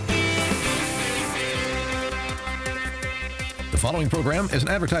following program is an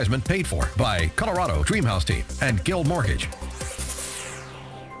advertisement paid for by Colorado Dreamhouse Team and Guild Mortgage.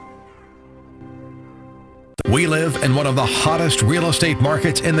 We live in one of the hottest real estate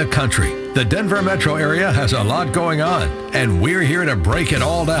markets in the country. The Denver metro area has a lot going on, and we're here to break it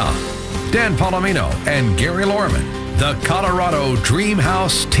all down. Dan Palomino and Gary Lorman, the Colorado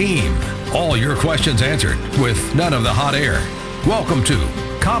Dreamhouse Team. All your questions answered with none of the hot air. Welcome to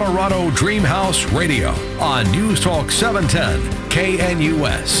Colorado Dreamhouse Radio on News Talk 710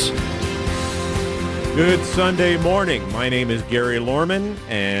 KNUS. Good Sunday morning. My name is Gary Lorman,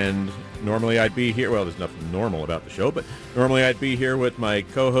 and normally I'd be here. Well, there's nothing normal about the show, but normally I'd be here with my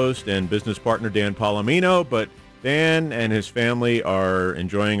co-host and business partner, Dan Palomino. But Dan and his family are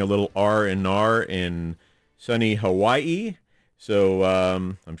enjoying a little R&R in sunny Hawaii. So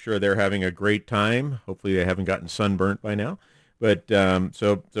I'm sure they're having a great time. Hopefully they haven't gotten sunburnt by now. But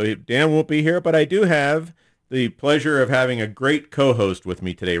so Dan won't be here, but I do have the pleasure of having a great co-host with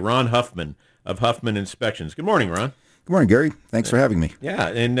me today, Ron Huffman of Huffman Inspections. Good morning, Ron. Good morning, Gary. Thanks for having me. Yeah,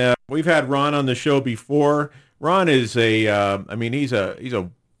 and we've had Ron on the show before. Ron is he's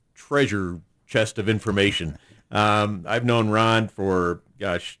a treasure chest of information. I've known Ron for,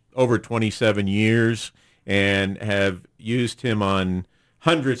 over 27 years and have used him on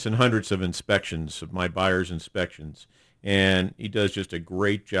hundreds and hundreds of inspections, of my buyers' inspections. And he does just a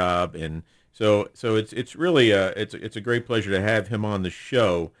great job, and so it's really it's a great pleasure to have him on the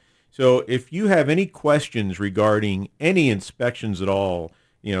show. So if you have any questions regarding any inspections at all,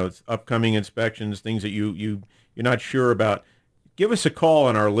 it's upcoming inspections, things that you're not sure about, give us a call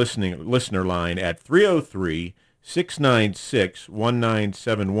on our listener line at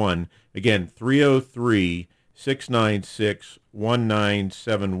 303-696-1971. Again,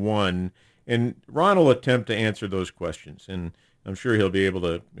 303-696-1971. And Ron will attempt to answer those questions, and I'm sure he'll be able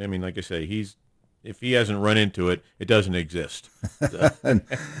to. I mean, like I say, if he hasn't run into it, it doesn't exist. So.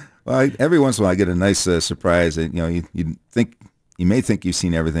 Well, every once in a while I get a nice surprise. That, you may think you've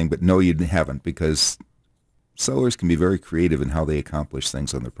seen everything, but no, you haven't, because sellers can be very creative in how they accomplish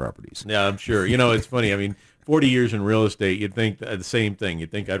things on their properties. Yeah, I'm sure. It's funny. I mean, 40 years in real estate, you'd think the same thing.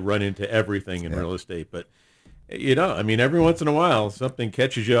 You'd think I'd run into everything in real estate, but. Every once in a while, something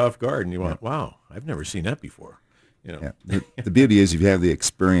catches you off guard, and you want, wow, I've never seen that before. Yeah. The beauty is if you have the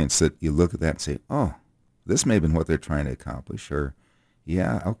experience that you look at that and say, oh, this may have been what they're trying to accomplish, or,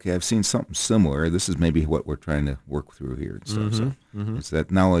 yeah, okay, I've seen something similar. This is maybe what we're trying to work through here. And stuff. It's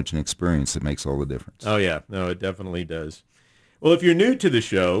that knowledge and experience that makes all the difference. Oh, yeah. No, it definitely does. Well, if you're new to the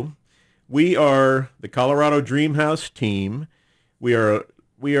show, we are the Colorado Dreamhouse Team. We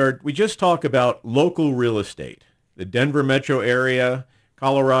just talk about local real estate, the Denver metro area,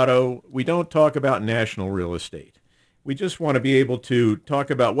 Colorado. We don't talk about national real estate. We just want to be able to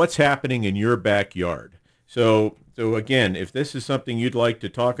talk about what's happening in your backyard. So again, if this is something you'd like to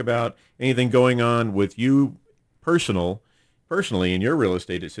talk about, anything going on with you personally in your real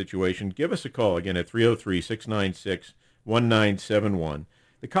estate situation, give us a call again at 303-696-1971.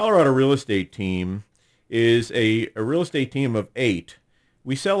 The Colorado Real Estate Team is a real estate team of 8.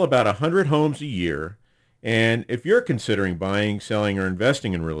 We sell about 100 homes a year, and if you're considering buying, selling, or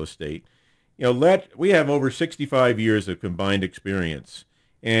investing in real estate, we have over 65 years of combined experience,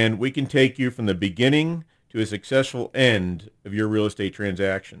 and we can take you from the beginning to a successful end of your real estate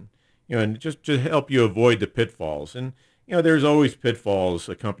transaction, and just to help you avoid the pitfalls. And, there's always pitfalls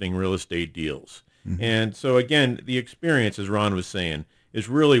accompanying real estate deals. Mm-hmm. And so, again, the experience, as Ron was saying, is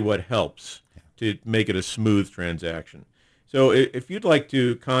really what helps to make it a smooth transaction. So if you'd like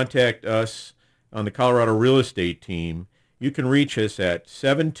to contact us on the Colorado Real Estate Team, you can reach us at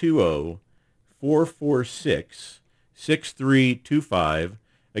 720-446-6325.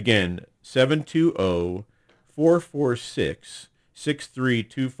 Again,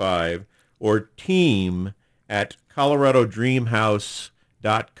 720-446-6325, or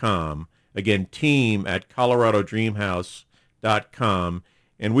team@coloradodreamhouse.com. Again, team@coloradodreamhouse.com.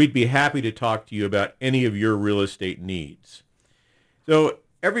 And we'd be happy to talk to you about any of your real estate needs. So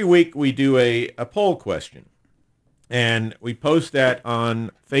every week we do a poll question, and we post that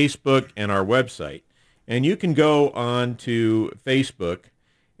on Facebook and our website. And you can go on to Facebook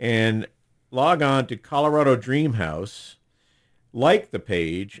and log on to Colorado Dreamhouse, like the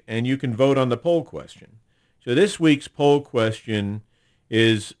page, and you can vote on the poll question. So this week's poll question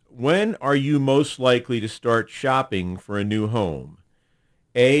is, when are you most likely to start shopping for a new home?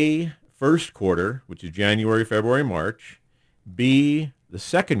 A, first quarter, which is January, February, March. B, the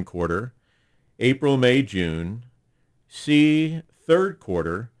second quarter, April, May, June. C, third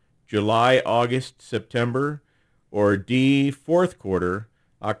quarter, July, August, September. Or D, fourth quarter,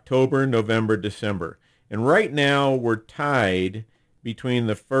 October, November, December. And right now we're tied between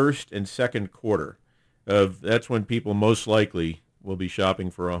the first and second quarter that's when people most likely will be shopping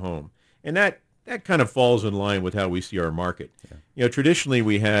for a home. And that kind of falls in line with how we see our market. Yeah. Traditionally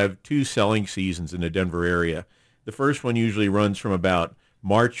we have 2 selling seasons in the Denver area. The first one usually runs from about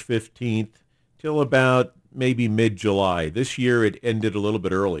March 15th till about maybe mid-July. This year it ended a little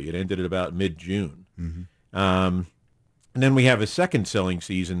bit early. It ended at about mid-June. And then we have a second selling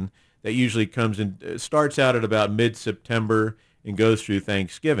season that usually starts out at about mid-September and goes through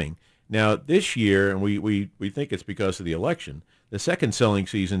Thanksgiving. Now, this year, and we think it's because of the election, the second selling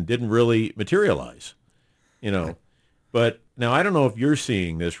season didn't really materialize, But now, I don't know if you're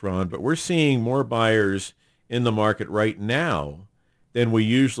seeing this, Ron, but we're seeing more buyers in the market right now than we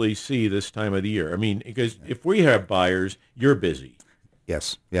usually see this time of the year. I mean, because if we have buyers, you're busy.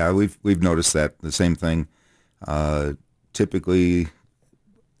 Yes. Yeah, we've noticed that. The same thing. Typically,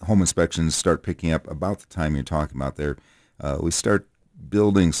 home inspections start picking up about the time you're talking about there. We start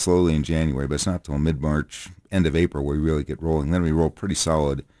building slowly in January, but it's not till mid-March, end of April where we really get rolling. Then we roll pretty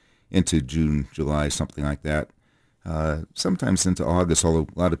solid into June, July, something like that. Sometimes into August, although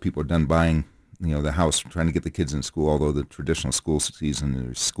a lot of people are done buying, the house, trying to get the kids in school, although the traditional school season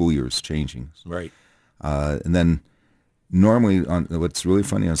or school year is changing. Right. And then normally, what's really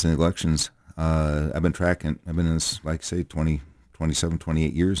funny is in elections, I've been in this, like I say, 27,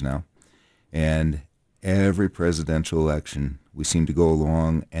 28 years now, and every presidential election, we seem to go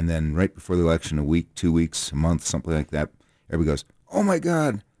along, and then right before the election, a week, 2 weeks, a month, something like that, everybody goes, "Oh my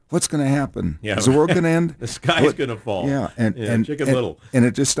God, what's going to happen? Yeah. Is the world going to end? The sky's going to fall." Yeah, and Chicken Little. And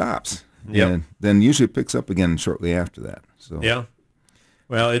it just stops. Yep. And then usually it picks up again shortly after that. So yeah.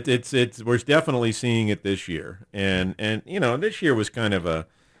 Well, we're definitely seeing it this year, and this year was kind of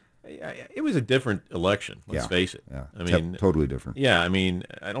it was a different election. Let's face it. Yeah, I mean, totally different. Yeah, I mean,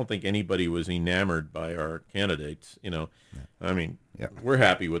 I don't think anybody was enamored by our candidates. I mean, we're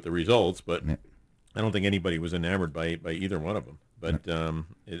happy with the results, but I don't think anybody was enamored by either one of them. But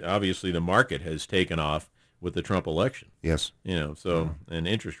obviously, the market has taken off with the Trump election. Yes. And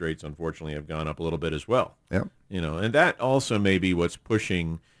interest rates, unfortunately, have gone up a little bit as well. Yep. And that also may be what's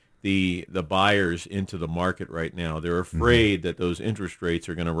pushing the buyers into the market right now. They're afraid that those interest rates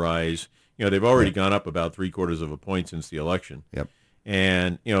are going to rise. They've already gone up about 0.75 of a point since the election. Yep.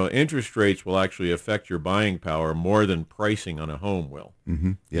 And, interest rates will actually affect your buying power more than pricing on a home will.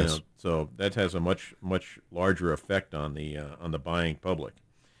 Mm-hmm. Yes. So that has a much, much larger effect on the buying public.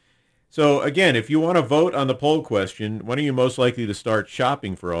 So, again, if you want to vote on the poll question, when are you most likely to start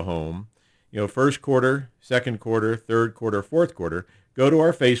shopping for a home? First quarter, second quarter, third quarter, fourth quarter, go to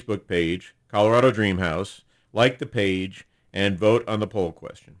our Facebook page, Colorado Dream House, like the page, and vote on the poll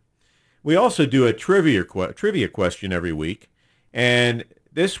question. We also do a trivia question every week, and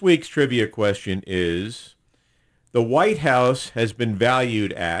this week's trivia question is, the White House has been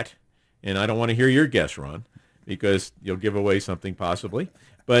valued at, and I don't want to hear your guess, Ron, because you'll give away something possibly,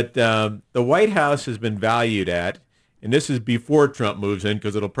 but the White House has been valued at, and this is before Trump moves in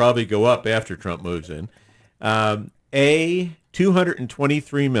because it'll probably go up after Trump moves in, A,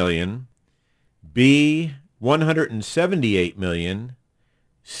 $223 million, B, $178 million,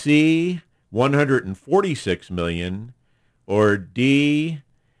 C, $146 million, or D,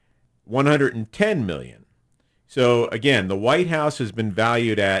 $110 million. So again, the White House has been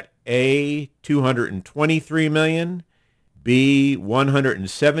valued at A, $223 million, B,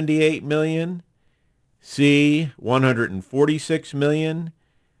 $178 million, C, $146 million,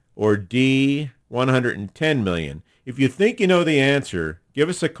 or D, $110 million. If you think you know the answer, give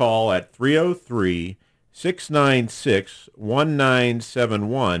us a call at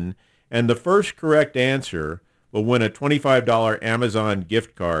 303-696-1971, and the first correct answer will win a $25 Amazon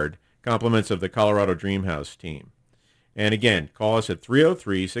gift card, compliments of the Colorado Dream House team. And again, call us at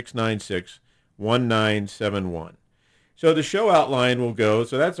 303-696-1971. So the show outline will go,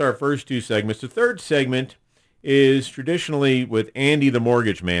 so that's our first two segments. The third segment is traditionally with Andy the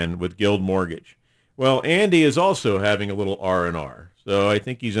Mortgage Man with Guild Mortgage. Well, Andy is also having a little R&R, so I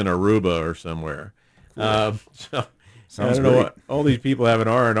think he's in Aruba or somewhere. Cool. So sounds I don't know great. what, all these people have an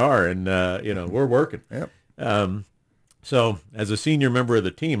R&R, and we're working. Yep. So as a senior member of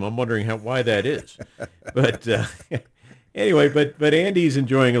the team, I'm wondering why that is. But anyway, but Andy's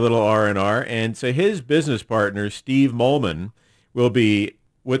enjoying a little R&R, and so his business partner, Steve Molman, will be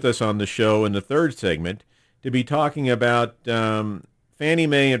with us on the show in the third segment to be talking about Fannie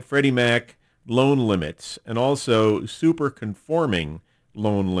Mae and Freddie Mac loan limits and also super conforming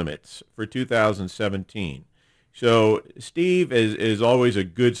loan limits for 2017. So Steve is always a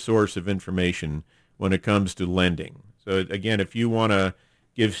good source of information when it comes to lending. So again, if you want to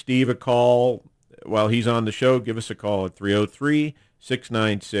give Steve a call, while he's on the show, give us a call at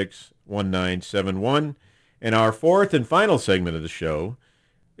 303-696-1971. And our fourth and final segment of the show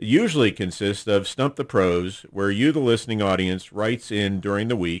usually consists of Stump the Pros, where you, the listening audience, writes in during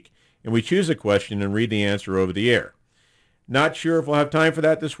the week, and we choose a question and read the answer over the air. Not sure if we'll have time for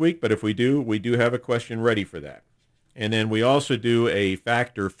that this week, but if we do have a question ready for that. And then we also do a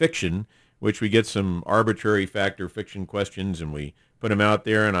fact or fiction, which we get some arbitrary fact or fiction questions, and we put them out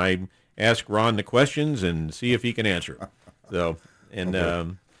there, and I ask Ron the questions and see if he can answer them. So, and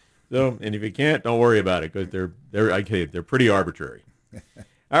and if you can't, don't worry about it, because they're pretty arbitrary.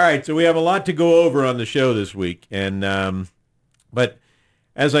 All right, so we have a lot to go over on the show this week, and but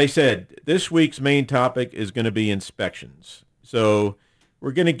as I said, this week's main topic is going to be inspections. So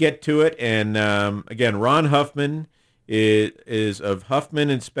we're going to get to it, and again, Ron Huffman is of Huffman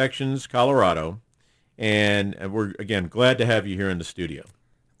Inspections, Colorado, and we're, again, glad to have you here in the studio.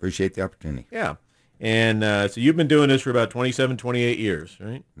 Appreciate the opportunity. Yeah, and so you've been doing this for about 27, 28 years,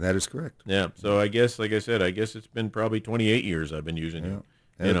 right? That is correct. Yeah, so I guess, like I said, it's been probably 28 years I've been using it,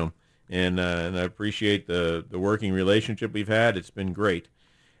 you know, and I appreciate the working relationship we've had. It's been great.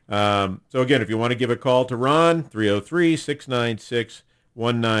 So again, if you want to give a call to Ron,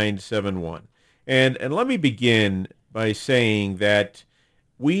 303-696-1971. And let me begin by saying that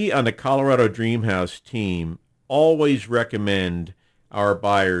we on the Colorado Dream House team always recommend our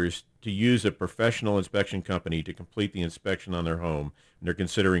buyers to use a professional inspection company to complete the inspection on their home when they're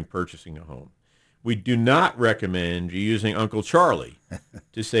considering purchasing a home. We do not recommend you using Uncle Charlie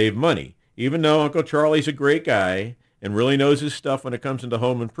to save money, even though Uncle Charlie's a great guy and really knows his stuff when it comes into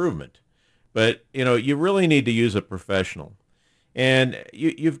home improvement. But, you know, you really need to use a professional. And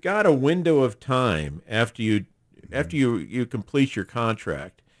you've got a window of time after you complete your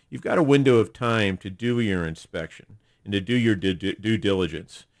contract. You've got a window of time to do your inspection and to do your due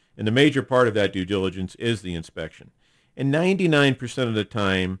diligence. And the major part of that due diligence is the inspection. And 99% of the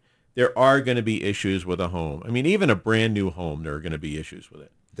time, there are going to be issues with a home. I mean, even a brand new home, there are going to be issues with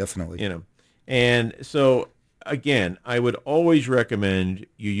it. Definitely. You know, and so again, I would always recommend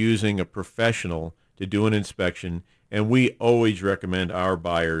you using a professional to do an inspection, and we always recommend our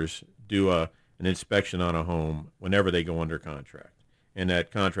buyers do an inspection on a home whenever they go under contract, and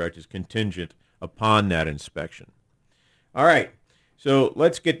that contract is contingent upon that inspection. All right, so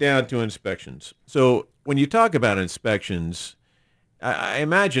let's get down to inspections. So when you talk about inspections, I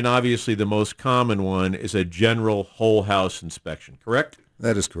imagine obviously the most common one is a general whole house inspection, correct?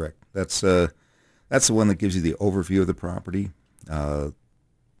 That is correct. That's the one that gives you the overview of the property,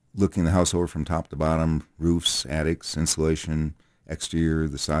 looking the house over from top to bottom, roofs, attics, insulation, exterior,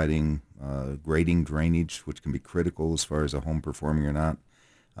 the siding, grading, drainage, which can be critical as far as a home performing or not,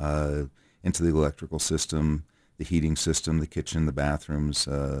 into the electrical system, the heating system, the kitchen, the bathrooms,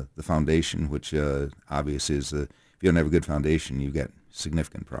 the foundation, which obviously is if you don't have a good foundation, you get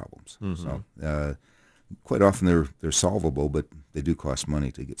significant problems. Mm-hmm. So quite often they're solvable, but they do cost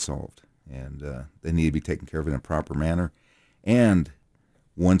money to get solved, and they need to be taken care of in a proper manner. And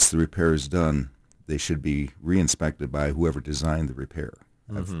once the repair is done, they should be re-inspected by whoever designed the repair.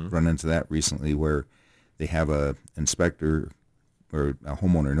 Mm-hmm. I've run into that recently where they have a inspector or a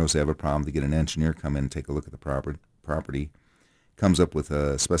homeowner knows they have a problem. They get an engineer come in and take a look at the property, comes up with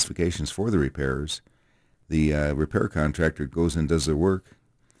specifications for the repairs. The repair contractor goes and does their work,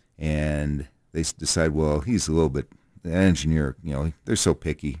 and they decide, well, he's a little bit, the engineer, you know, they're so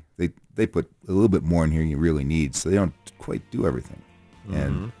picky. They put a little bit more in here than you really need, so they don't quite do everything. Mm-hmm.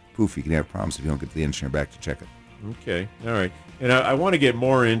 And poof, you can have problems if you don't get the engineer back to check it. Okay, all right. And I want to get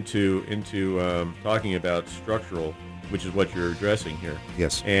more into talking about structural, which is what you're addressing here.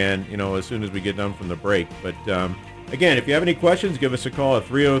 Yes. And, you know, as soon as we get done from the break. But, again, if you have any questions, give us a call at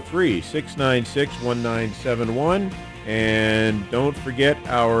 303-696-1971. And don't forget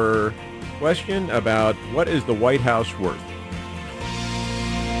our question about what is the White House worth?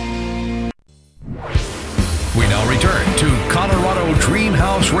 We now return to Colorado Dream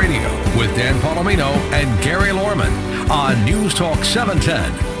House Radio with Dan Palomino and Gary Lorman on News Talk 710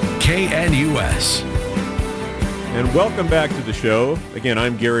 KNUS. And welcome back to the show. Again,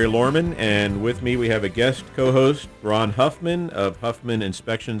 I'm Gary Lorman, and with me we have a guest co-host, Ron Huffman of Huffman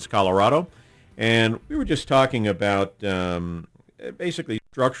Inspections, Colorado. And we were just talking about basically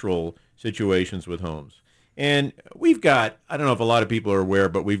structural situations with homes. And we've got, I don't know if a lot of people are aware,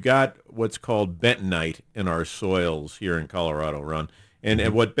 but we've got what's called bentonite in our soils here in Colorado, Ron.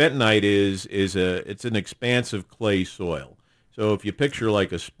 And what bentonite is it's an expansive clay soil. So if you picture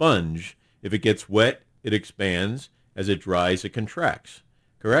like a sponge, if it gets wet, it expands. As it dries, it contracts.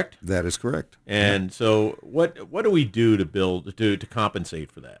 Correct? That is correct. And so what do we do to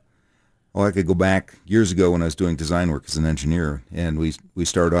compensate for that? Well, I could go back years ago when I was doing design work as an engineer, and we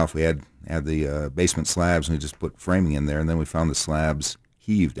started off. We had the basement slabs, and we just put framing in there, and then we found the slabs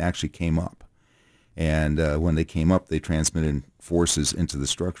heaved, actually came up, and when they came up, they transmitted forces into the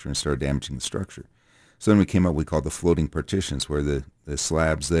structure and started damaging the structure. So then we came up, we called the floating partitions, where the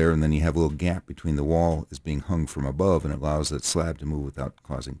slab's there, and then you have a little gap between the wall is being hung from above, and it allows that slab to move without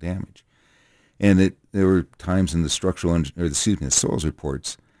causing damage. And there were times in the the soils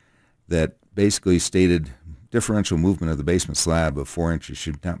reports that basically stated differential movement of the basement slab of 4 inches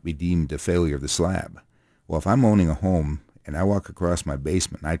should not be deemed a failure of the slab. Well, if I'm owning a home and I walk across my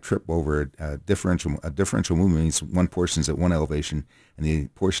basement and I trip over a differential movement means one portion's at one elevation and the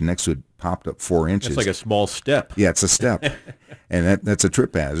portion next to it popped up 4 inches. It's like a small step. Yeah, it's a step. And that's a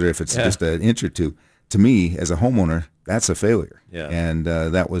trip hazard if it's just an inch or two. To me, as a homeowner, that's a failure. Yeah. And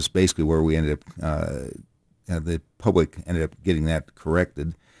that was basically where we ended up, the public ended up getting that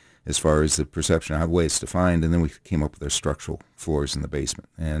corrected as far as the perception of how the way it's defined, and then we came up with our structural floors in the basement.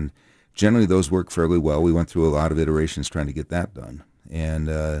 And generally those work fairly well. We went through a lot of iterations trying to get that done. And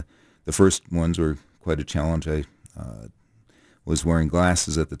the first ones were quite a challenge. I was wearing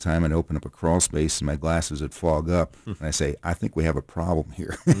glasses at the time, and I opened up a crawl space, and my glasses would fog up. And I say, I think we have a problem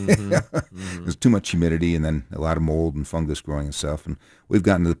here. There's too much humidity, and then a lot of mold and fungus growing and stuff. And we've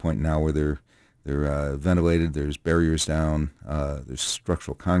gotten to the point now where they're ventilated, there's barriers down, there's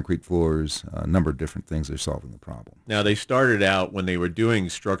structural concrete floors, a number of different things that are solving the problem. Now, they started out, when they were doing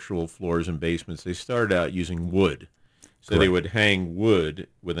structural floors and basements, they started out using wood. So they would hang wood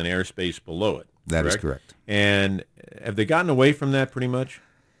with an airspace below it. That is correct. And have they gotten away from that pretty much?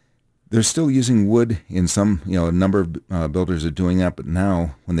 They're still using wood in some, a number of builders are doing that, but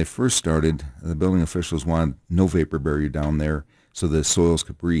now, when they first started, the building officials wanted no vapor barrier down there so the soils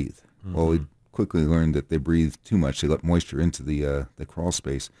could breathe. Well, we quickly learned that they breathe too much. They let moisture into the crawl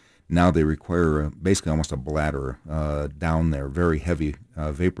space. Now they require basically almost a bladder down there, very heavy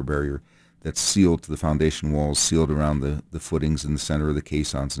vapor barrier that's sealed to the foundation walls, sealed around the footings in the center of the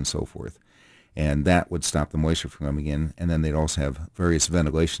caissons and so forth. And that would stop the moisture from coming in. And then they'd also have various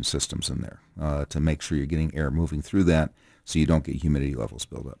ventilation systems in there to make sure you're getting air moving through that so you don't get humidity levels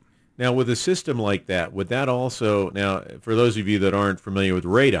build up. Now, with a system like that, would that also, now, for those of you that aren't familiar with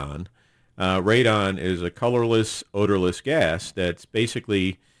radon, radon is a colorless, odorless gas that's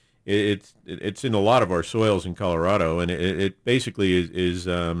basically, it's in a lot of our soils in Colorado, and it basically is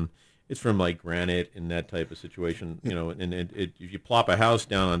it's from like granite and that type of situation, and if you plop a house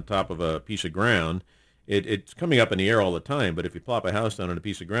down on top of a piece of ground, it's coming up in the air all the time, but if you plop a house down on a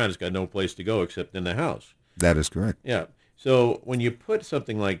piece of ground, it's got no place to go except in the house. That is correct. Yeah. So when you put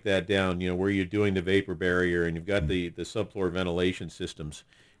something like that down, where you're doing the vapor barrier and you've got the subfloor ventilation systems,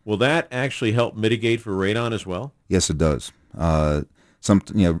 will that actually help mitigate for radon as well? Yes, it does.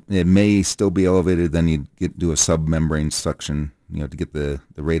 It may still be elevated. Then you do a submembrane suction, to get the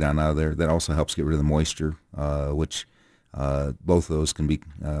radon out of there. That also helps get rid of the moisture, which both of those can be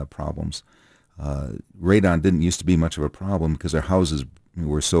problems. Radon didn't used to be much of a problem because our houses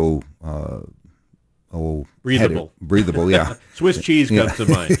were so breathable, yeah. Swiss cheese comes to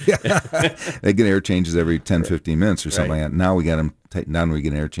mind. They get air changes every 10, 15 minutes or something Right. like that. Now we got them tightened down. We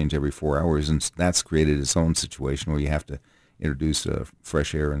get an air change every 4 hours, and that's created its own situation where you have to introduce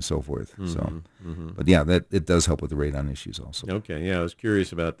fresh air and so forth. But yeah, it does help with the radon issues also. Okay, yeah, I was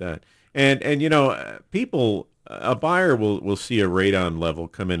curious about that. And people, a buyer will see a radon level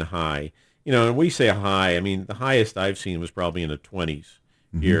come in high. And we say high, I mean, the highest I've seen was probably in the 20s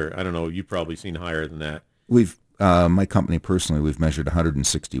here. I don't know, you've probably seen higher than that. We've, my company personally, we've measured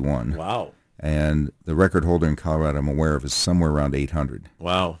 161. Wow. And the record holder in Colorado I'm aware of is somewhere around 800.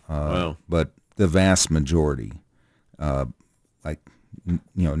 Wow. Wow. But the vast majority, 90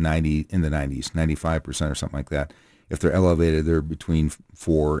 in the 90s, 95% or something like that. If they're elevated, they're between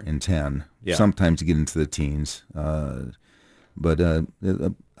 4 and 10. Yeah. Sometimes you get into the teens. But a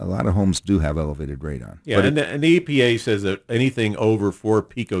lot of homes do have elevated radon. Yeah, But and the EPA says that anything over 4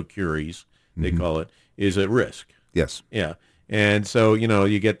 picocuries, they call it, is at risk. yes. Yeah. And so,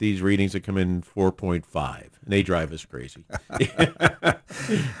 you get these readings that come in 4.5, and they drive us crazy. Yeah.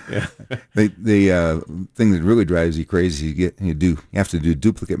 The thing that really drives you crazy, you have to do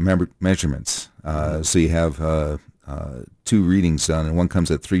duplicate measurements. So you have two readings done, and one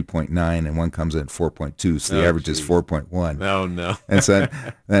comes at 3.9 and one comes at 4.2. So the average is 4.1. No, no. And so,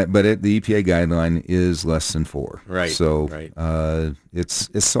 but the EPA guideline is less than 4. Right. So right. it's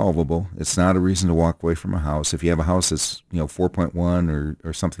solvable. It's not a reason to walk away from a house. If you have a house that's 4.1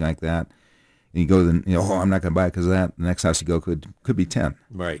 or something like that, and you go to I'm not going to buy it because of that. The next house you go could be 10.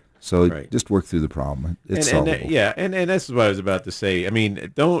 Right. So Right. just work through the problem. It's and solvable. and this is what I was about to say. I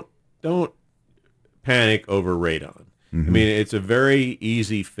mean, don't don't panic over radon. I mean, it's a very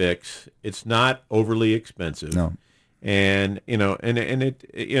easy fix. It's not overly expensive. No. And, and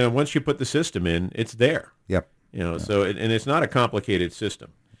it, once you put the system in, it's there. Yep. So, and it's not a complicated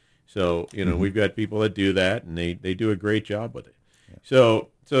system. So, we've got people that do that, and they do a great job with it. Yeah.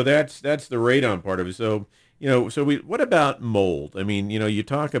 So that's the radon part of it. So, what about mold? I mean, you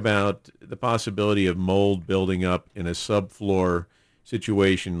talk about the possibility of mold building up in a subfloor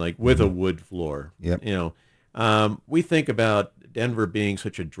situation, like with a wood floor. Yep. We think about Denver being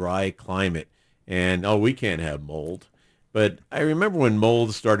such a dry climate, and we can't have mold. But I remember when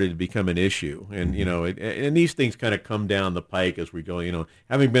mold started to become an issue, and and these things kind of come down the pike as we go.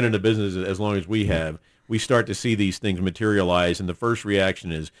 Having been in the business as long as we have, we start to see these things materialize, and the first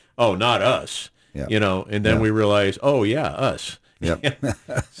reaction is, "Oh, not us," and then we realize, "Oh, yeah, us." Yep.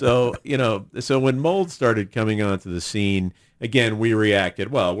 So so when mold started coming onto the scene. Again, we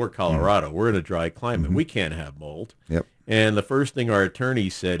reacted, well, we're Colorado. We're in a dry climate. We can't have mold. Yep. And the first thing our attorney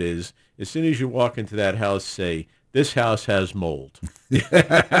said is, as soon as you walk into that house, say, this house has mold.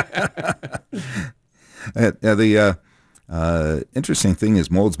 The interesting thing is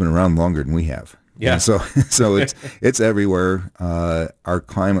mold's been around longer than we have. Yeah. And so it's everywhere. Our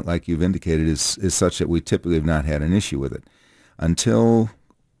climate, like you've indicated, is such that we typically have not had an issue with it. Until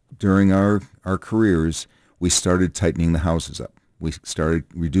during our careers, we started tightening the houses up. We started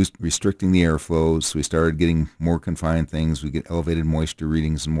restricting the airflows. We started getting more confined things. We get elevated moisture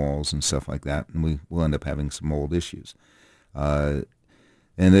readings in walls and stuff like that, and we'll end up having some mold issues. And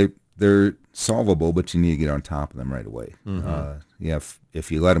they're solvable, but you need to get on top of them right away.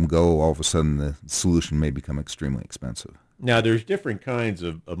 If you let them go, all of a sudden the solution may become extremely expensive. Now, there's different kinds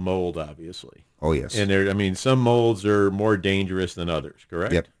of mold, obviously. Oh, yes. And some molds are more dangerous than others,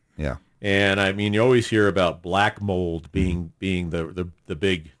 correct? Yep. Yeah. And I mean, you always hear about black mold being the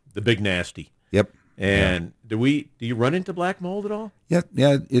big nasty. Yep. And do you run into black mold at all? Yeah.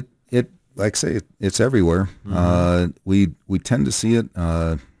 It like I say, it's everywhere. We tend to see it.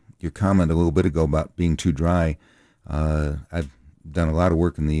 Your comment a little bit ago about being too dry. I've done a lot of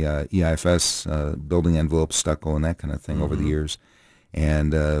work in the EIFS, building envelope, stucco, and that kind of thing over the years.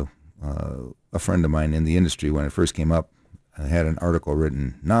 And a friend of mine in the industry, when it first came up, I had an article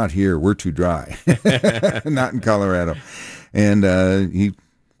written, "Not here, we're too dry," not in Colorado. And he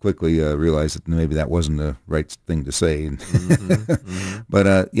quickly realized that maybe that wasn't the right thing to say.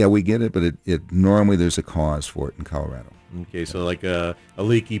 But we get it, but it normally there's a cause for it in Colorado. Okay, so like a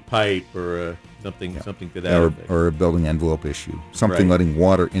leaky pipe or something to that effect. Or a building envelope issue, something letting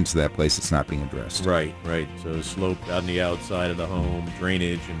water into that place that's not being addressed. Right. So slope on the outside of the home,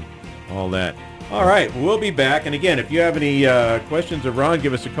 drainage, and all that. All right, we'll be back. And again, if you have any questions of Ron,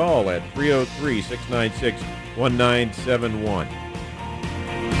 give us a call at 303-696-1971.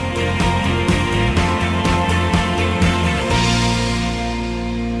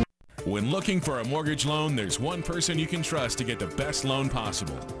 When looking for a mortgage loan, there's one person you can trust to get the best loan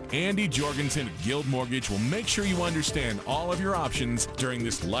possible. Andy Jorgensen at Guild Mortgage will make sure you understand all of your options during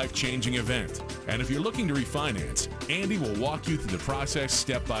this life-changing event. And if you're looking to refinance, Andy will walk you through the process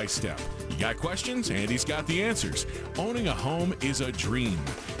step by step. You got questions? Andy's got the answers. Owning a home is a dream.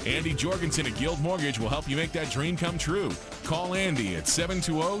 Andy Jorgensen at Guild Mortgage will help you make that dream come true. Call Andy at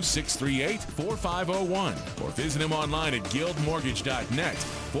 720-638-4501 or visit him online at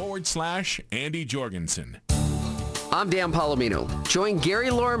guildmortgage.net/Andy Jorgensen. I'm Dan Palomino. Join Gary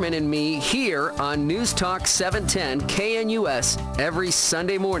Lorman and me here on News Talk 710 KNUS every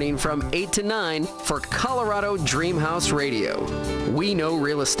Sunday morning from 8 to 9 for Colorado Dream House Radio. We know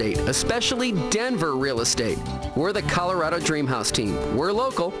real estate, especially Denver real estate. We're the Colorado Dream House team. We're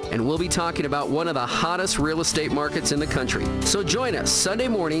local, and we'll be talking about one of the hottest real estate markets in the country. So join us Sunday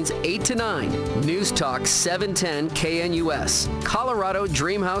mornings 8 to 9. News Talk 710 KNUS. Colorado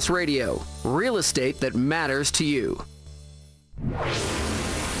Dream House Radio. Real estate that matters to you.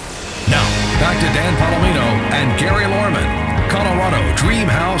 Now, back to Dan Palomino and Gary Lorman. Colorado Dream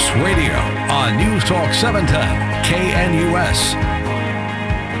House Radio on News Talk 710 KNUS.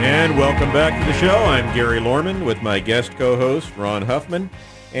 And welcome back to the show. I'm Gary Lorman with my guest co-host, Ron Huffman.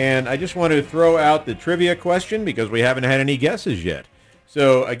 And I just want to throw out the trivia question because we haven't had any guesses yet.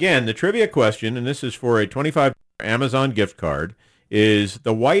 So again, the trivia question, and this is for a $25 Amazon gift card, is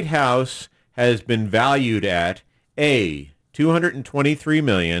the White House has been valued at A, $223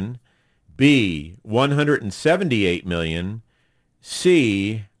 million, B, $178 million,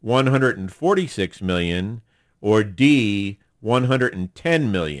 C, $146 million, or D,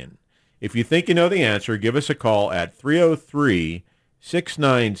 $110 million. If you think you know the answer, give us a call at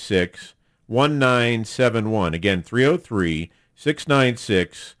 303-696-1971. Again,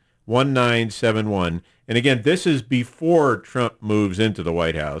 303-696-1971. 1971. And again, this is before Trump moves into the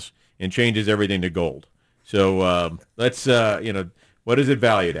White House and changes everything to gold. So let's, what is it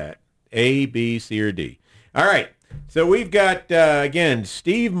valued at? A, B, C, or D? All right. So we've got, again,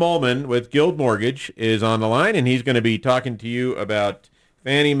 Steve Mullman with Guild Mortgage is on the line, and he's going to be talking to you about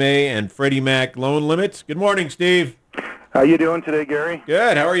Fannie Mae and Freddie Mac loan limits. Good morning, Steve. How you doing today, Gary?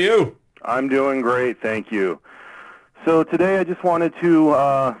 Good. How are you? I'm doing great, thank you. So today I just wanted to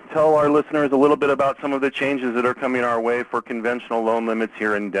tell our listeners a little bit about some of the changes that are coming our way for conventional loan limits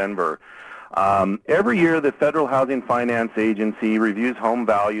here in Denver. Every year, the Federal Housing Finance Agency reviews home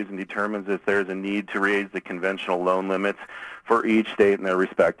values and determines if there's a need to raise the conventional loan limits for each state and their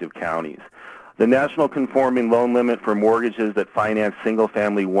respective counties. The national conforming loan limit for mortgages that finance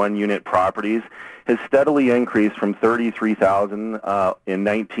single-family one-unit properties has steadily increased from $33,000 in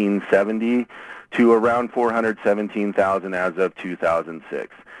 1970 to around $417,000 as of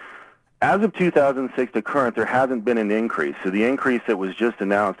 2006. As of 2006 to current, there hasn't been an increase. So the increase that was just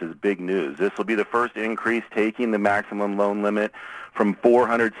announced is big news. This will be the first increase taking the maximum loan limit from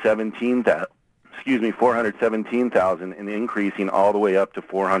 $417,000 and increasing all the way up to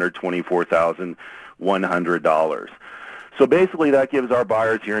 $424,100. So basically that gives our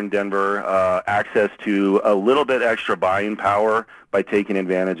buyers here in Denver access to a little bit extra buying power by taking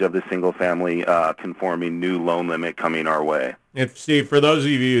advantage of the single-family conforming new loan limit coming our way. And Steve, for those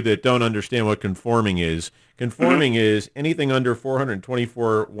of you that don't understand what conforming is anything under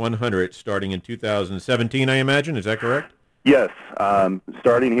 $424,100 starting in 2017, I imagine. Is that correct? Yes.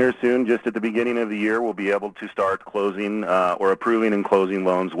 Starting here soon, just at the beginning of the year, we'll be able to start closing or approving and closing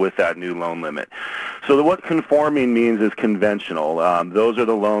loans with that new loan limit. So what conforming means is conventional. Those are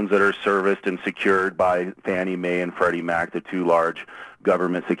the loans that are serviced and secured by Fannie Mae and Freddie Mac, the two large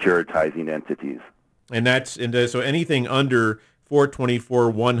government securitizing entities. And so anything under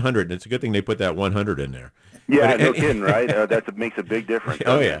 424,100. It's a good thing they put that 100 in there. Yeah, no kidding, right? That makes a big difference.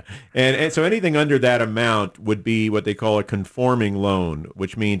 Oh, yeah. And so anything under that amount would be what they call a conforming loan,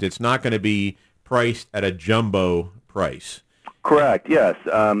 which means it's not going to be priced at a jumbo price. Correct, yes.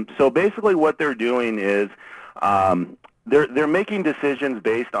 So basically what they're doing is they're making decisions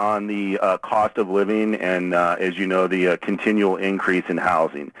based on the cost of living and, as you know, the continual increase in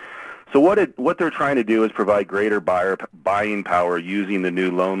housing. So what they're trying to do is provide greater buying power using the new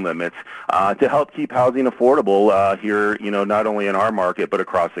loan limits to help keep housing affordable here, not only in our market but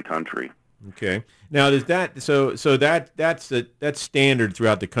across the country. Okay. Now, does that that's standard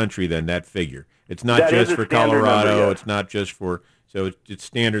throughout the country then, that figure? It's not just for Colorado. Number, yes. It's not just for it's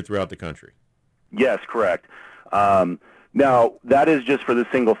standard throughout the country. Yes, correct. Now that is just for the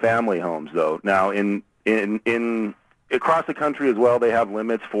single family homes, though. Now in across the country as well, they have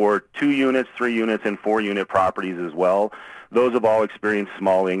limits for 2 units, 3 units, and 4-unit properties as well. Those have all experienced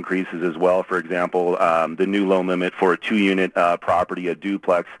small increases as well. For example, the new loan limit for a 2-unit property, a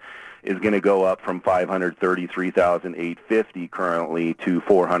duplex, is going to go up from $533,850 currently to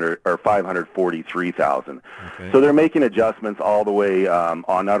 $543,000. Okay. So they're making adjustments all the way on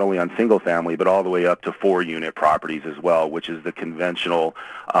not only on single family but all the way up to 4-unit properties as well, which is the conventional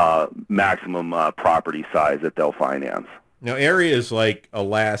maximum property size that they'll finance. Now, areas like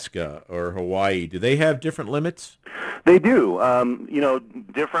Alaska or Hawaii, do they have different limits? They do.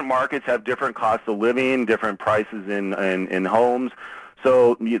 Different markets have different costs of living, different prices in homes.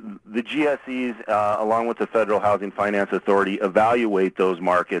 So the GSEs, along with the Federal Housing Finance Authority, evaluate those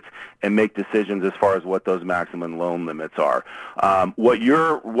markets and make decisions as far as what those maximum loan limits are. What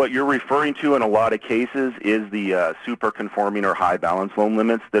you're referring to in a lot of cases is the super conforming or high balance loan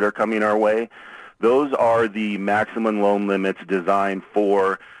limits that are coming our way. Those are the maximum loan limits designed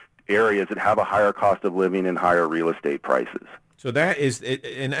for areas that have a higher cost of living and higher real estate prices. So that is,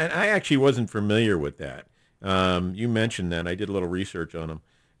 and I actually wasn't familiar with that. You mentioned that. I did a little research on them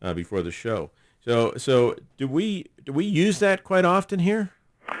before the show. So do we use that quite often here?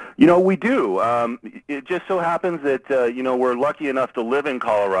 We do. It just so happens that, we're lucky enough to live in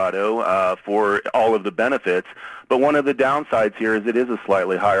Colorado for all of the benefits. But one of the downsides here is it is a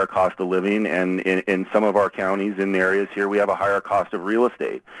slightly higher cost of living, and in some of our counties and areas here, we have a higher cost of real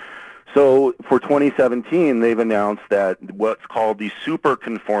estate. So for 2017, they've announced that what's called the super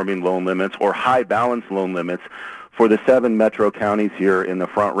conforming loan limits or high balance loan limits for the 7 metro counties here in the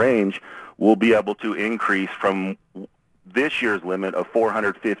Front Range will be able to increase from this year's limit of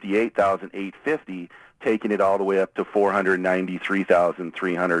 $458,850, taking it all the way up to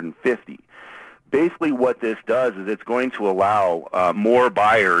 $493,350. Basically what this does is it's going to allow more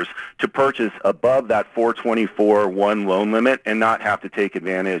buyers to purchase above that 424.1 loan limit and not have to take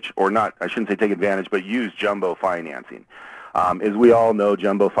advantage, or not, I shouldn't say take advantage, but use jumbo financing. As we all know,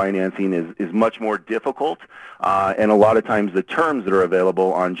 jumbo financing is much more difficult, and a lot of times the terms that are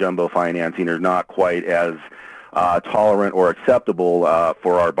available on jumbo financing are not quite as tolerant or acceptable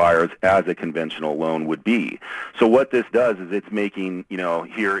for our buyers as a conventional loan would be. So what this does is it's making,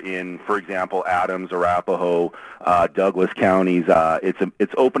 here in, for example, Adams, Arapahoe, Douglas counties,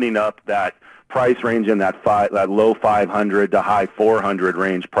 it's opening up that price range in that low 500 to high 400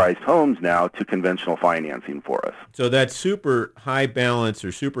 range priced homes now to conventional financing for us. So that super high balance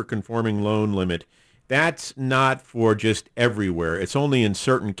or super conforming loan limit, that's not for just everywhere. It's only in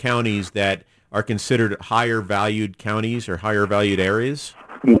certain counties that are considered higher valued counties or higher valued areas?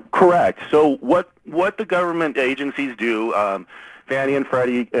 Correct. So what the government agencies do, Fannie and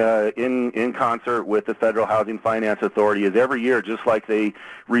Freddie, in concert with the Federal Housing Finance Authority, is every year, just like they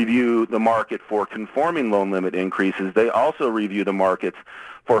review the market for conforming loan limit increases, they also review the markets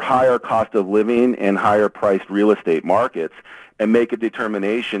for higher cost of living and higher priced real estate markets and make a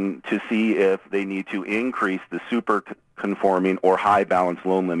determination to see if they need to increase the super conforming or high balance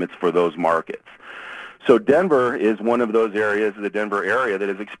loan limits for those markets. So Denver is one of those areas, the Denver area, that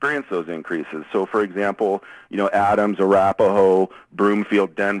has experienced those increases. So, for example, Adams, Arapahoe,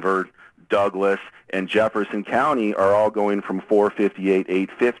 Broomfield, Denver, Douglas, and Jefferson County are all going from 458,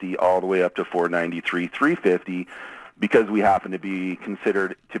 850 all the way up to 493, 350 because we happen to be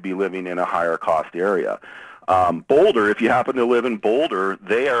considered to be living in a higher cost area. Boulder, if you happen to live in Boulder,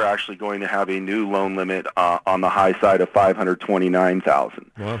 they are actually going to have a new loan limit on the high side of $529,000.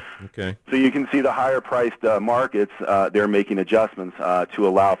 Wow, okay. So you can see the higher priced markets, they're making adjustments to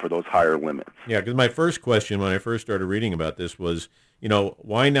allow for those higher limits. Yeah, because my first question when I first started reading about this was,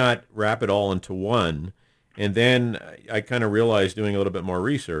 why not wrap it all into one? And then I kind of realized doing a little bit more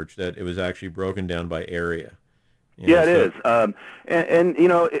research that it was actually broken down by area. Yeah, it is.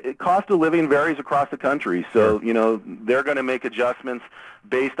 And cost of living varies across the country. So, they're going to make adjustments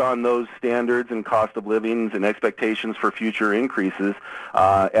based on those standards and cost of livings and expectations for future increases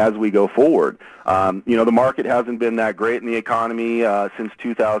as we go forward. The market hasn't been that great in the economy since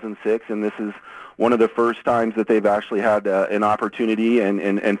 2006, and this is one of the first times that they've actually had an opportunity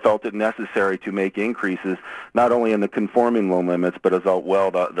and felt it necessary to make increases, not only in the conforming loan limits, but as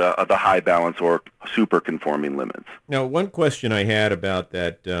well the high balance or super conforming limits. Now, one question I had about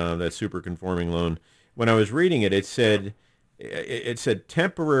that super conforming loan, when I was reading it, it said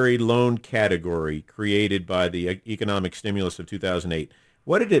temporary loan category created by the economic stimulus of 2008.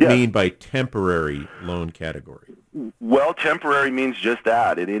 What did it mean by temporary loan category? Well, temporary means just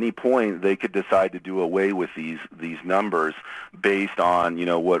that. At any point, they could decide to do away with these numbers based on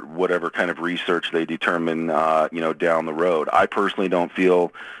whatever kind of research they determine down the road. I personally don't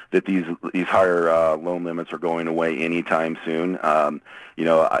feel that these higher loan limits are going away anytime soon.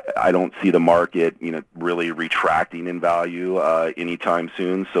 I don't see the market really retracting in value anytime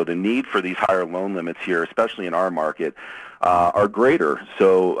soon. So the need for these higher loan limits here, especially in our market, are greater.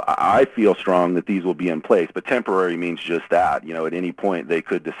 So I feel strong that these will be in place, but temporary means just that. At any point they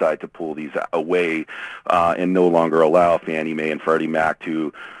could decide to pull these away and no longer allow Fannie Mae and Freddie Mac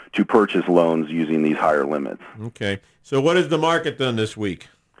to purchase loans using these higher limits. Okay. So what has the market done this week?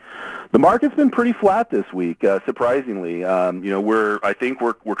 The market's been pretty flat this week, surprisingly. I think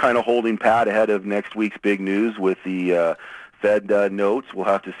we're kind of holding pat ahead of next week's big news with the Fed notes. We'll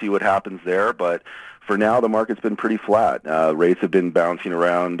have to see what happens there, but for now, the market's been pretty flat. Rates have been bouncing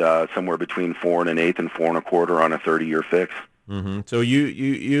around somewhere between 4 1/8 and 4 1/4 on a 30-year fix. Mm-hmm. So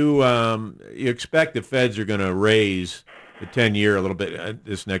you expect the Feds are going to raise the 10-year a little bit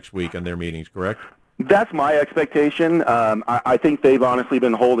this next week on their meetings, correct? That's my expectation. I think they've honestly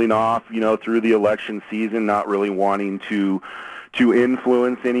been holding off, through the election season, not really wanting to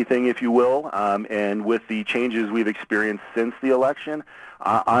influence anything, if you will. And with the changes we've experienced since the election,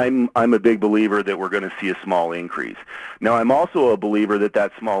 I'm a big believer that we're going to see a small increase. Now, I'm also a believer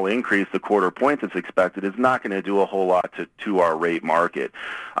that small increase, the quarter point that's expected, is not going to do a whole lot to our rate market.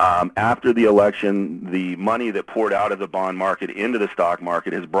 After the election, the money that poured out of the bond market into the stock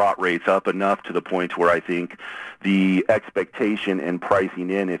market has brought rates up enough to the point where I think the expectation and pricing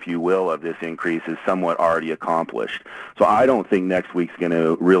in, if you will, of this increase is somewhat already accomplished. So I don't think next week's going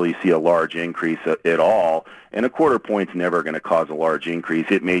to really see a large increase at all, and a quarter point's never going to cause a large increase.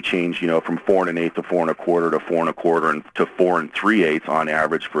 It may change, from 4 1/8 to 4 1/4 to 4 1/4 and to 4 3/8 on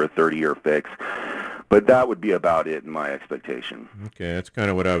average for a 30-year fix. But that would be about it in my expectation. Okay, that's kind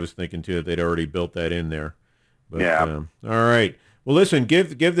of what I was thinking too, that they'd already built that in there. But, yeah. All right. Well, listen,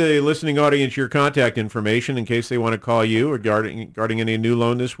 give the listening audience your contact information in case they want to call you regarding any new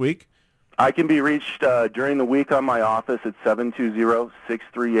loan this week. I can be reached during the week on my office at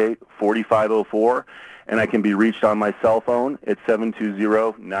 720-638-4504. and I can be reached on my cell phone at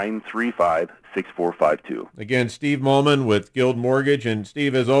 720-935-6452. Again, Steve Molman with Guild Mortgage. And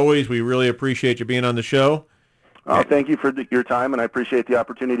Steve, as always, we really appreciate you being on the show. Thank you for your time, and I appreciate the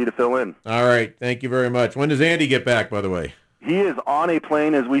opportunity to fill in. All right. Thank you very much. When does Andy get back, by the way? He is on a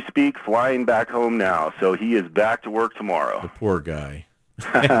plane as we speak, flying back home now, so he is back to work tomorrow. The poor guy.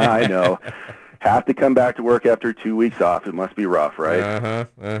 I know. Have to come back to work after 2 weeks off. It must be rough, right?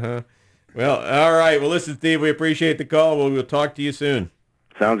 Well, all right. Well, listen, Steve, we appreciate the call. We'll talk to you soon.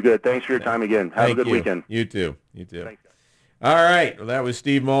 Sounds good. Thanks for your time again. Have a good weekend. You too. You too. Thanks. All right. Well, that was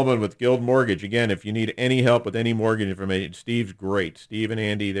Steve Molman with Guild Mortgage. Again, if you need any help with any mortgage information, Steve's great. Steve and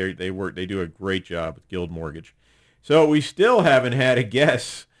Andy, they do a great job with Guild Mortgage. So we still haven't had a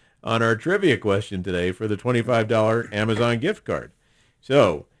guess on our trivia question today for the $25 Amazon gift card.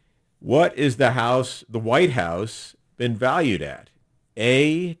 So what is the White House been valued at?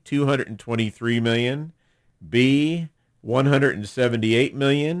 A, $223 million, B, $178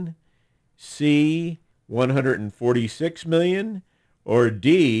 million, C, $146 million, or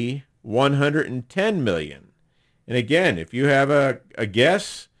D, $110 million. And again, if you have a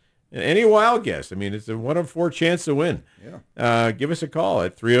guess, any wild guess, I mean, it's a 1 in 4 chance to win. Yeah. Give us a call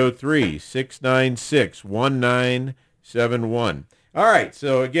at 303-696-1971. All right,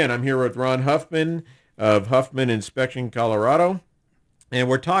 so again, I'm here with Ron Huffman of Huffman Inspection Colorado, and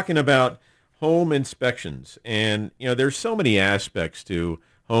we're talking about home inspections. And, you know, there's so many aspects to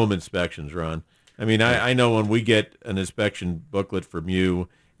home inspections, Ron. I mean, I know when we get an inspection booklet from you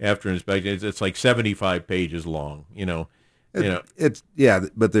after inspection, it's like 75 pages long, you know. It's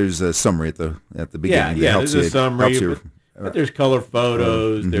but there's a summary at the beginning. Yeah, there's a summary, but there's color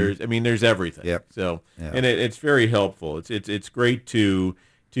photos. Mm-hmm. There's everything. Yep. So, and it's very helpful. It's great to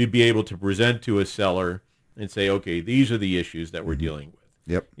be able to present to a seller and say, okay, these are the issues that we're dealing with.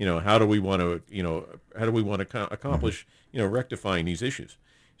 Yep. You know, how do we want to accomplish, rectifying these issues?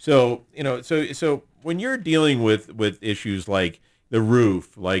 So, so when you're dealing with issues like the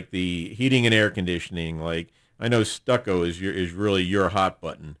roof, like the heating and air conditioning, like I know stucco is really your hot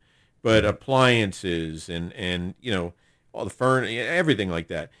button, but appliances and all the furniture, everything like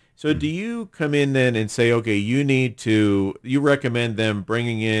that. So do you come in then and say, okay, you recommend them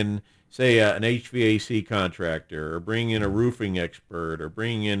bringing in, say, an HVAC contractor, or bringing in a roofing expert, or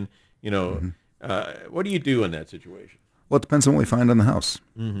bringing in, what do you do in that situation? Well, it depends on what we find on the house.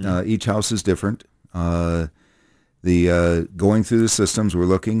 Each house is different. Going through the systems, we're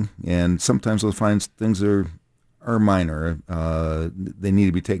looking, and sometimes we'll find things that are minor. They need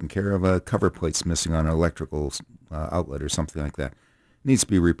to be taken care of. A cover plate's missing on an electrical outlet or something like that. It needs to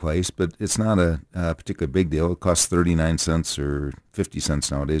be replaced, but it's not a particularly big deal. It costs 39 cents or 50 cents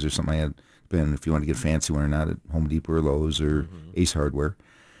nowadays or something like that, depending if you want to get a fancy one or not at Home Depot or Lowe's or Ace Hardware.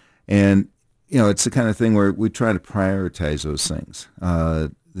 And, it's the kind of thing where we try to prioritize those things.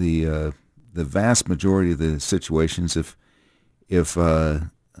 The vast majority of the situations, if the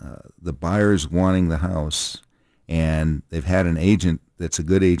buyer's wanting the house and they've had an agent that's a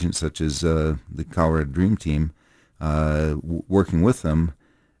good agent, such as the Colorado Dream Team, working with them,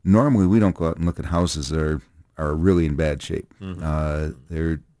 normally we don't go out and look at houses that are really in bad shape.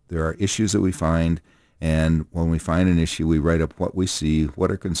 There are issues that we find, and when we find an issue, we write up what we see, what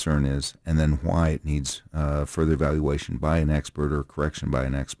our concern is, and then why it needs further evaluation by an expert or correction by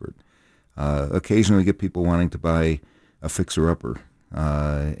an expert. Occasionally we get people wanting to buy a fixer-upper,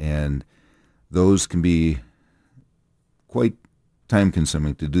 and those can be quite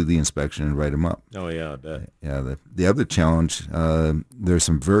time-consuming to do the inspection and write them up. Oh, yeah, I bet. Yeah, the other challenge, there's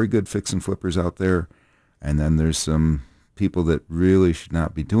some very good fix and flippers out there, and then there's some people that really should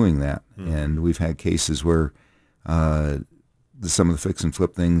not be doing that. And we've had cases where some of the fix and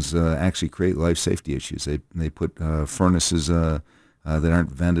flip things actually create life safety issues. They put furnaces that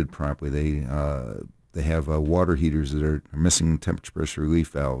aren't vented properly. They have water heaters that are missing temperature pressure relief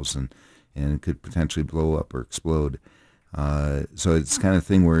valves and could potentially blow up or explode. So it's the kind of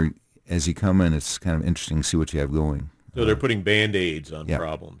thing where as you come in, it's kind of interesting to see what you have going. So they're putting Band-Aids on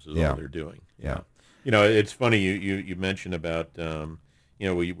problems is all they're doing. Yeah. It's funny you mentioned about,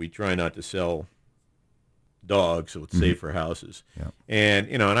 we try not to sell dogs, so it's safe for houses. Yeah. And,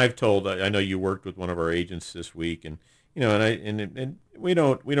 and I've told, I know you worked with one of our agents this week, and, and we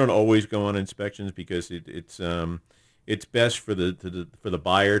don't always go on inspections because it's best for the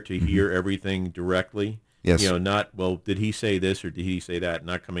buyer to hear everything directly. Yes. Not, well, did he say this or did he say that?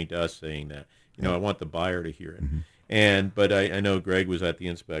 Not coming to us saying that. I want the buyer to hear it. But I know Greg was at the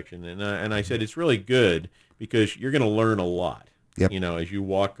inspection, and I said it's really good because you're going to learn a lot. Yep. As you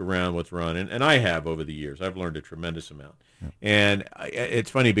walk around with Ron, and I have over the years. I've learned a tremendous amount. Yep. And it's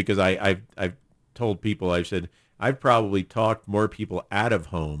funny because I've told people, I've said, I've probably talked more people out of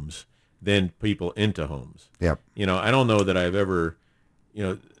homes than people into homes. Yep. I don't know that I've ever,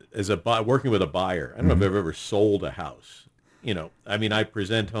 as working with a buyer, I don't know if I've ever sold a house. I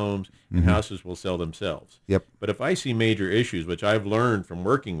present homes and houses will sell themselves. Yep. But if I see major issues, which I've learned from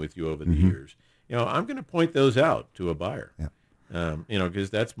working with you over the years, I'm going to point those out to a buyer. Yep. Because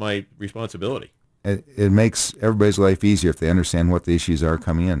that's my responsibility. It makes everybody's life easier if they understand what the issues are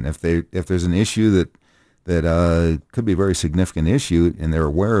coming in. If there's an issue that could be a very significant issue and they're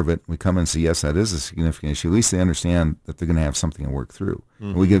aware of it, we come in and say, yes, that is a significant issue. At least they understand that they're going to have something to work through.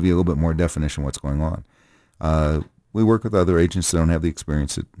 And we give you a little bit more definition of what's going on. We work with other agents that don't have the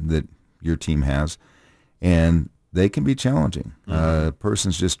experience that your team has, and they can be challenging. A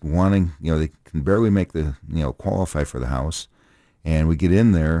person's just wanting, they can barely make the, qualify for the house, and we get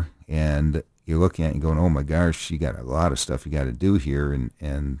in there, and you're looking at it and going, oh my gosh, you got a lot of stuff you got to do here,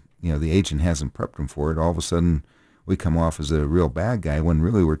 and the agent hasn't prepped them for it. All of a sudden, we come off as a real bad guy when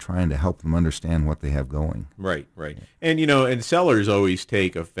really we're trying to help them understand what they have going. Right. And, and sellers always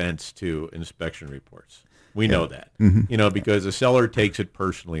take offense to inspection reports. We know that, because the seller takes it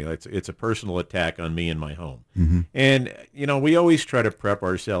personally. It's a personal attack on me and my home. And, we always try to prep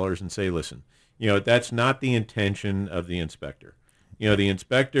our sellers and say, listen, that's not the intention of the inspector. The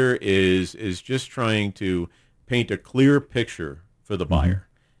inspector is just trying to paint a clear picture for the buyer.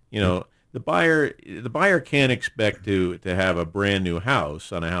 The buyer can't expect to have a brand new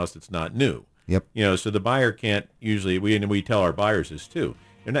house on a house that's not new. Yep. So the buyer can't usually, we tell our buyers this too,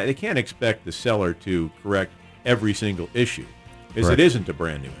 they can't expect the seller to correct every single issue because Correct. It isn't a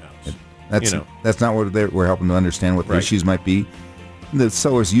brand new house. That's not what we're helping to understand what the issues might be. The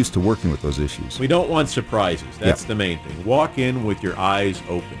seller's used to working with those issues. We don't want surprises. That's the main thing. Walk in with your eyes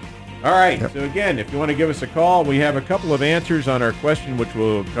open. All right. Yep. So again, if you want to give us a call, we have a couple of answers on our question, which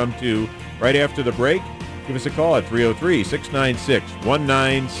we'll come to right after the break. Give us a call at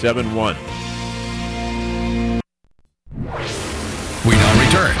 303-696-1971. We now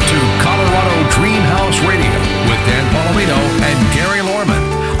return to Colorado Dreamhouse Radio with Dan Palomino and Gary Lorman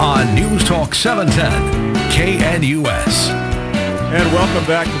on News Talk 710 KNUS. And welcome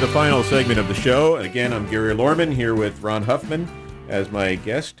back to the final segment of the show. Again, I'm Gary Lorman here with Ron Huffman as my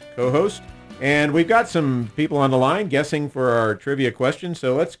guest co-host. And we've got some people on the line guessing for our trivia question.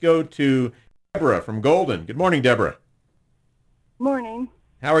 So let's go to Deborah from Golden. Good morning, Deborah. Morning.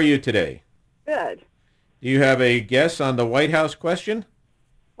 How are you today? Good. Do you have a guess on the White House question?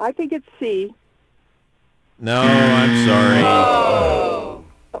 I think it's C. No, I'm sorry. Oh.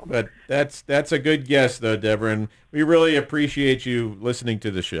 But that's a good guess, though, Deborah, and we really appreciate you listening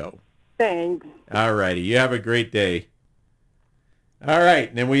to the show. Thanks. All righty. You have a great day. All right.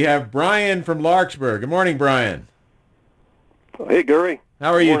 And then we have Brian from Larkspur. Good morning, Brian. Hey, Gary.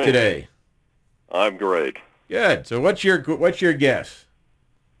 How are you today? I'm great. Good. So what's your guess?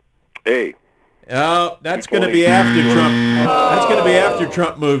 A. Oh, that's going to be after Trump. That's going to be after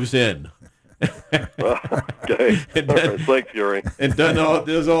Trump moves in. Okay. Thanks, Gary. And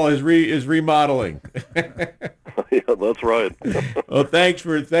does all his remodeling. Yeah, that's right. Well, thanks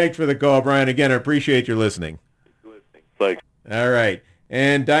for the call, Brian. Again, I appreciate your listening. Thanks. All right.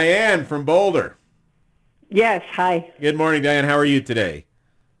 And Diane from Boulder. Yes, hi. Good morning, Diane. How are you today?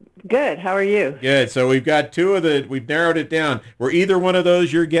 Good. How are you? Good. So we've got we've narrowed it down. Were either one of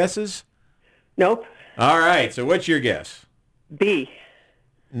those your guesses? Nope. All right. So what's your guess? B.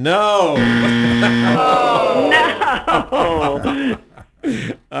 No. No.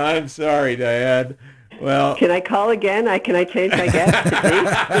 I'm sorry, Diane. Well, can I call again? Can I change my guess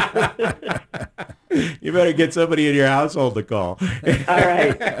to B? You better get somebody in your household to call. All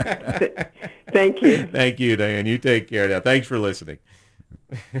right. Thank you. Thank you, Diane. You take care now. Thanks for listening.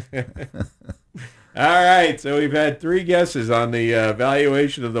 All right. So we've had 3 guesses on the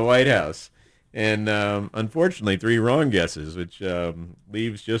valuation of the White House. And unfortunately, 3 wrong guesses, which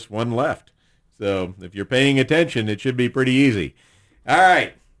leaves just 1 left. So if you're paying attention, it should be pretty easy. All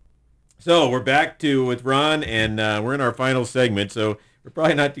right. So we're back with Ron, and we're in our final segment. So we're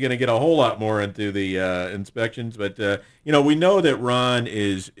probably not going to get a whole lot more into the inspections. But, we know that Ron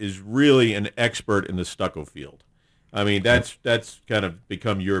is really an expert in the stucco field. I mean, that's kind of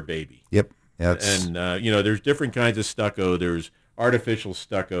become your baby. Yep. And, there's different kinds of stucco. There's artificial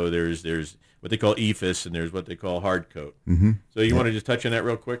stucco. There's what they call EIFS, and there's what they call hard coat. Mm-hmm. So you want to just touch on that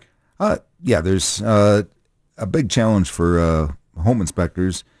real quick? There's a big challenge for home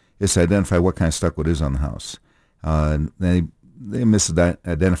inspectors is to identify what kind of stucco it is on the house. They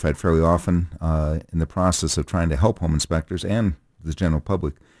misidentified fairly often in the process of trying to help home inspectors and the general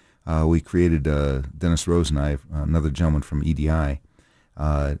public. We created, Dennis Rose and I, another gentleman from EDI,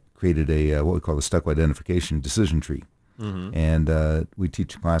 created a what we call the stucco identification decision tree. And we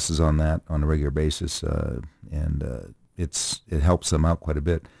teach classes on that on a regular basis, and it helps them out quite a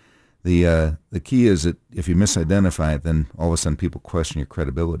bit. The key is that if you misidentify it, then all of a sudden people question your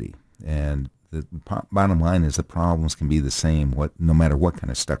credibility. And the bottom line is the problems can be the same no matter what kind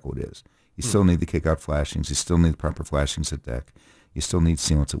of stucco it is. You still need the kick-out flashings. You still need the proper flashings at deck. You still need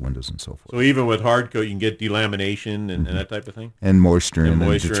sealants at windows and so forth. So even with hard coat, you can get delamination and that type of thing? And moisture and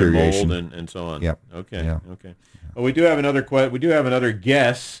And deterioration. mold and so on. Yep. Okay. Yeah. Okay. Well, we do have another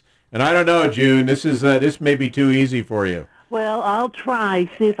guess, and I don't know, June. This may be too easy for you. Well, I'll try,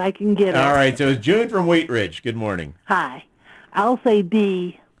 see if I can get it. All right. So it's June from Wheat Ridge. Good morning. Hi. I'll say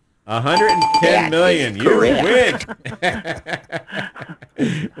D. 110 million. You win.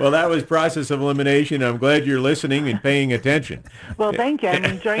 Well, that was process of elimination. I'm glad you're listening and paying attention. Well, thank you. I'm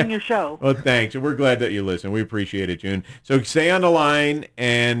enjoying your show. Well, thanks. And we're glad that you listen. We appreciate it, June. So stay on the line,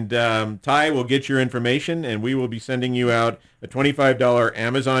 and Ty will get your information, and we will be sending you out a $25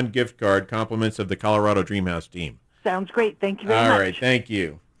 Amazon gift card, compliments of the Colorado Dreamhouse team. Sounds great. Thank you very much. All right. Thank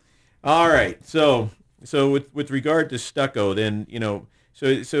you. All right. So with regard to stucco, then,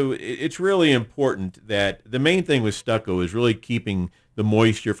 So it's really important that the main thing with stucco is really keeping the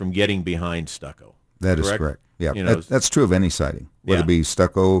moisture from getting behind stucco. That is correct. Yeah, that's true of any siding, whether it be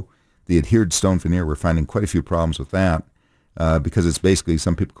stucco, the adhered stone veneer. We're finding quite a few problems with that because it's basically,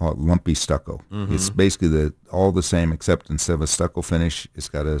 some people call it lumpy stucco. It's basically all the same, except instead of a stucco finish, it's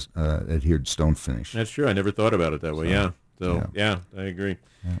got a adhered stone finish. That's true. I never thought about it that way. Yeah, I agree.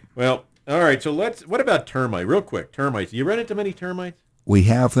 Yeah. Well, all right. So what about termite? Real quick, termites. You run into many termites? We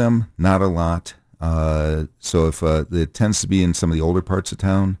have them, not a lot. So if it tends to be in some of the older parts of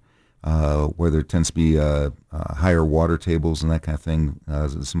town, where there tends to be higher water tables and that kind of thing,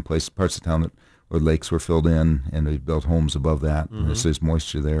 some parts of town where lakes were filled in and they built homes above that, and there's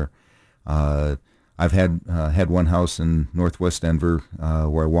moisture there. I've had one house in northwest Denver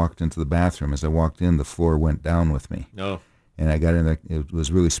where I walked into the bathroom. As I walked in, the floor went down with me. No. And I got in there, it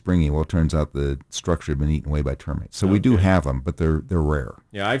was really springy. Well, it turns out the structure had been eaten away by termites. So we do have them, but they're rare.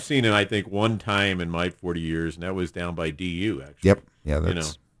 Yeah, I've seen it, I think, one time in my 40 years, and that was down by DU, actually. Yep. Yeah,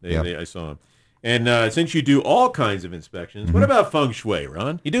 that's... I saw them. And since you do all kinds of inspections, what about feng shui,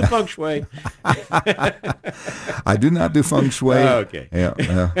 Ron? You do feng shui? I do not do feng shui. Oh, okay.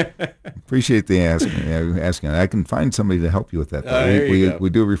 Yeah. Appreciate the asking. I can find somebody to help you with that.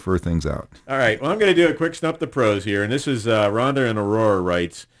 We do refer things out. All right. Well, I'm going to do a quick Stump the Pros here. And this is Rhonda in Aurora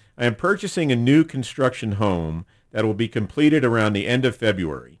writes, I am purchasing a new construction home that will be completed around the end of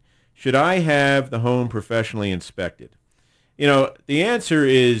February. Should I have the home professionally inspected? The answer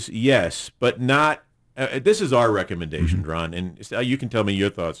is yes, but not. This is our recommendation, Ron, and you can tell me your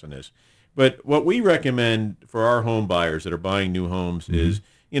thoughts on this. But what we recommend for our home buyers that are buying new homes is,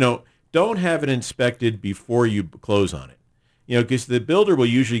 don't have it inspected before you close on it. Because the builder will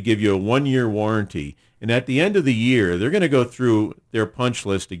usually give you a 1-year warranty, and at the end of the year, they're going to go through their punch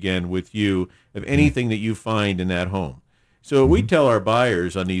list again with you of anything that you find in that home. So what we tell our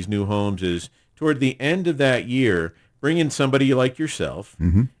buyers on these new homes is, toward the end of that year, bring in somebody like yourself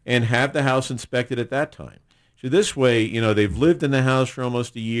and have the house inspected at that time. So this way, they've lived in the house for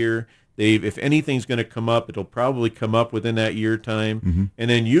almost a year. If anything's going to come up, it'll probably come up within that year time. And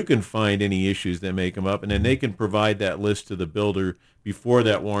then you can find any issues that may come up, and then they can provide that list to the builder before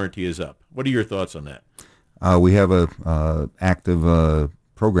that warranty is up. What are your thoughts on that? We have a active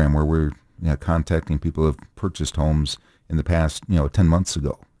program where we're contacting people who have purchased homes in the past, 10 months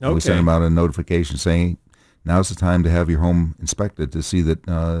ago. Okay. We send them out a notification saying, now's the time to have your home inspected to see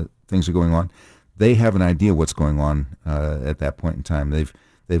that things are going on. They have an idea what's going on at that point in time.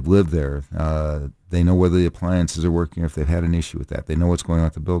 They've lived there. They know whether the appliances are working or if they've had an issue with that. They know what's going on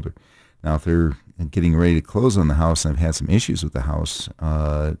with the builder. Now, if they're getting ready to close on the house and have had some issues with the house,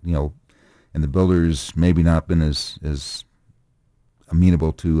 and the builder's maybe not been as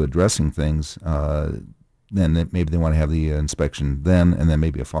amenable to addressing things, then maybe they want to have the inspection then, and then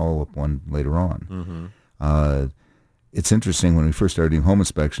maybe a follow-up one later on. It's interesting, when we first started doing home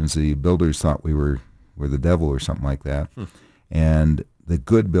inspections, the builders thought we were the devil or something like that. And the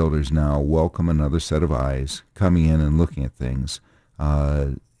good builders now welcome another set of eyes coming in and looking at things.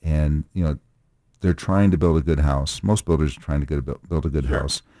 And they're trying to build a good house. Most builders are trying to build a good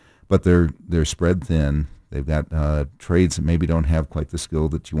house, but they're spread thin. They've got trades that maybe don't have quite the skill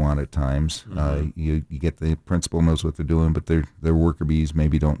that you want at times. You get the principal knows what they're doing, but their worker bees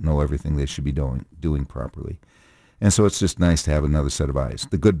maybe don't know everything they should be doing properly. And so it's just nice to have another set of eyes.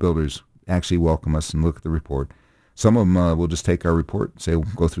 The good builders actually welcome us and look at the report. Some of them will just take our report, say,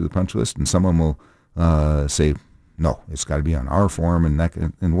 we'll go through the punch list, and some of them will say, No, it's got to be on our form, and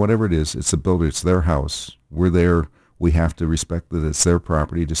and whatever it is, it's the builder, it's their house. We're there. We have to respect that it's their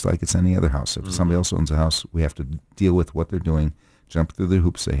property, just like it's any other house. If somebody else owns a house, we have to deal with what they're doing, jump through the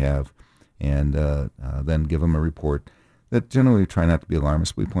hoops they have, and then give them a report. That generally we try not to be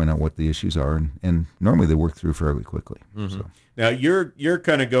alarmist. We point out what the issues are, and normally they work through fairly quickly. So. Now, you're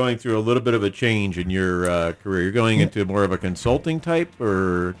kind of going through a little bit of a change in your career. You're going into more of a consulting type,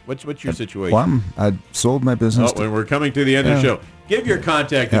 or what's your situation? Well, I sold my business. When we're coming to the end of the show, give your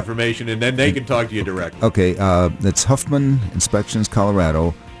contact information, and then they can talk to you directly. Okay, that's Huffman Inspections,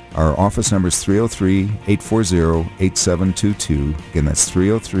 Colorado. Our office number is 303-840-8722. Again, that's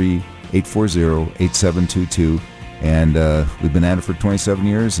 303-840-8722. And we've been at it for 27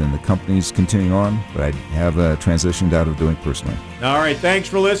 years, and the company's continuing on, but I have transitioned out of doing it personally. All right, thanks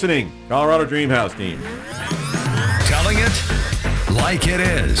for listening, Colorado Dream House team. Telling it like it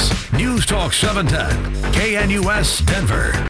is. News Talk 710, KNUS Denver.